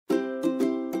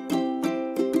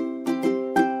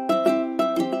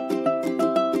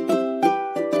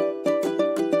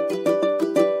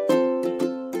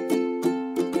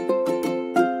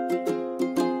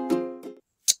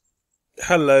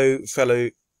Hello fellow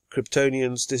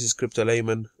Kryptonians, this is Crypto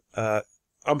Layman.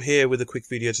 I'm here with a quick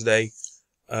video today.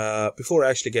 Before I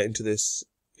actually get into this,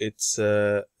 it's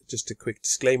just a quick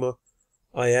disclaimer.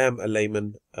 I am a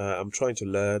layman. I'm trying to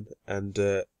learn, and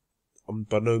I'm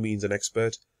by no means an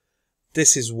expert.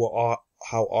 This is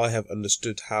how I have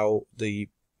understood how the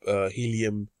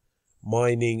helium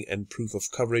mining and proof of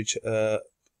coverage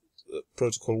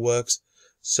protocol works.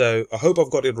 So I hope I've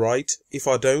got it right. If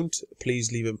I don't,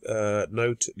 please leave a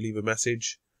note, leave a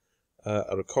message,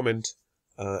 or a comment,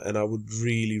 and I would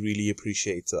really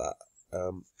appreciate that.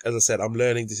 As I said, I'm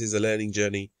learning. This is a learning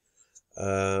journey,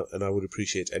 and I would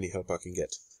appreciate any help I can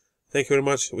get. Thank you very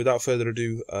much. Without further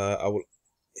ado,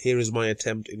 here is my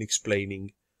attempt in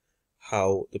explaining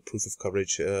how the proof of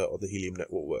coverage on the Helium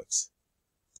network works.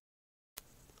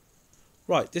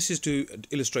 Right, this is to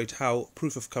illustrate how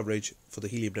proof of coverage for the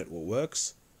Helium network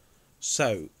works.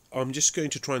 So I'm just going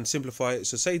to try and simplify it.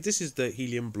 So say this is the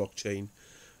Helium blockchain.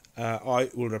 I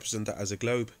will represent that as a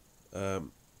globe,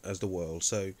 as the world.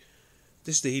 So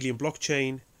this is the Helium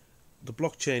blockchain. The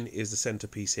blockchain is the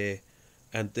centerpiece here,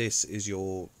 and this is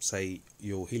your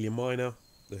Helium miner,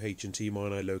 the HNT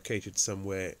miner, located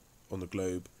somewhere on the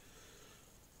globe.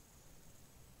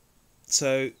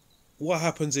 So what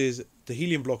happens is the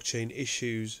Helium blockchain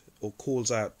issues or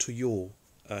calls out to your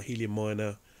Helium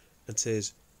miner and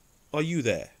says, "Are you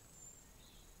there?"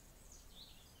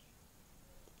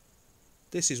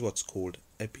 This is what's called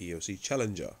a PoC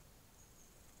challenger.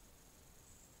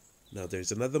 Now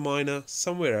there's another miner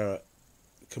somewhere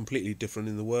completely different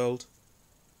in the world.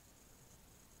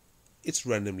 It's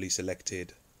randomly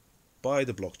selected by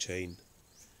the blockchain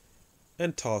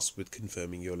and tasked with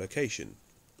confirming your location.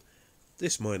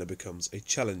 This miner becomes a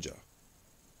challenger.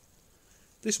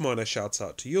 This miner shouts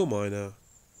out to your miner,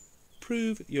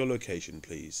 "Prove your location,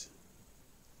 please."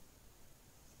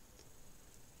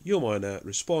 Your miner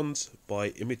responds by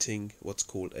emitting what's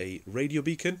called a radio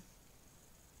beacon.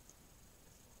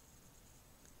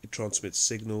 It transmits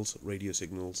signals, radio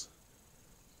signals,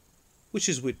 which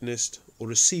is witnessed or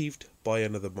received by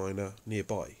another miner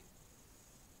nearby.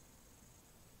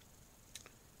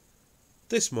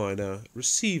 This miner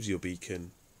receives your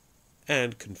beacon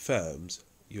and confirms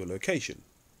your location.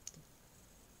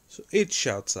 So it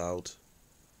shouts out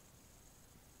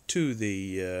to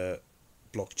the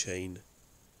blockchain,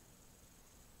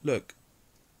 "Look,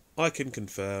 I can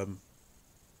confirm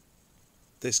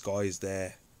this guy is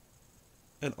there,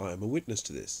 and I am a witness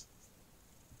to this."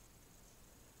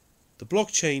 The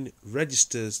blockchain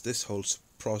registers this whole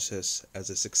process as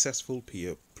a successful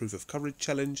proof of coverage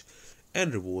challenge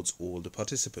and rewards all the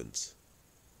participants.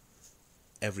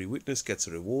 Every witness gets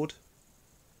a reward,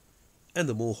 and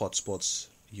the more hotspots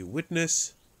you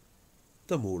witness,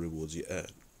 the more rewards you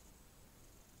earn.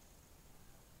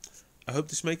 I hope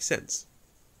this makes sense.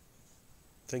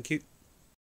 Thank you.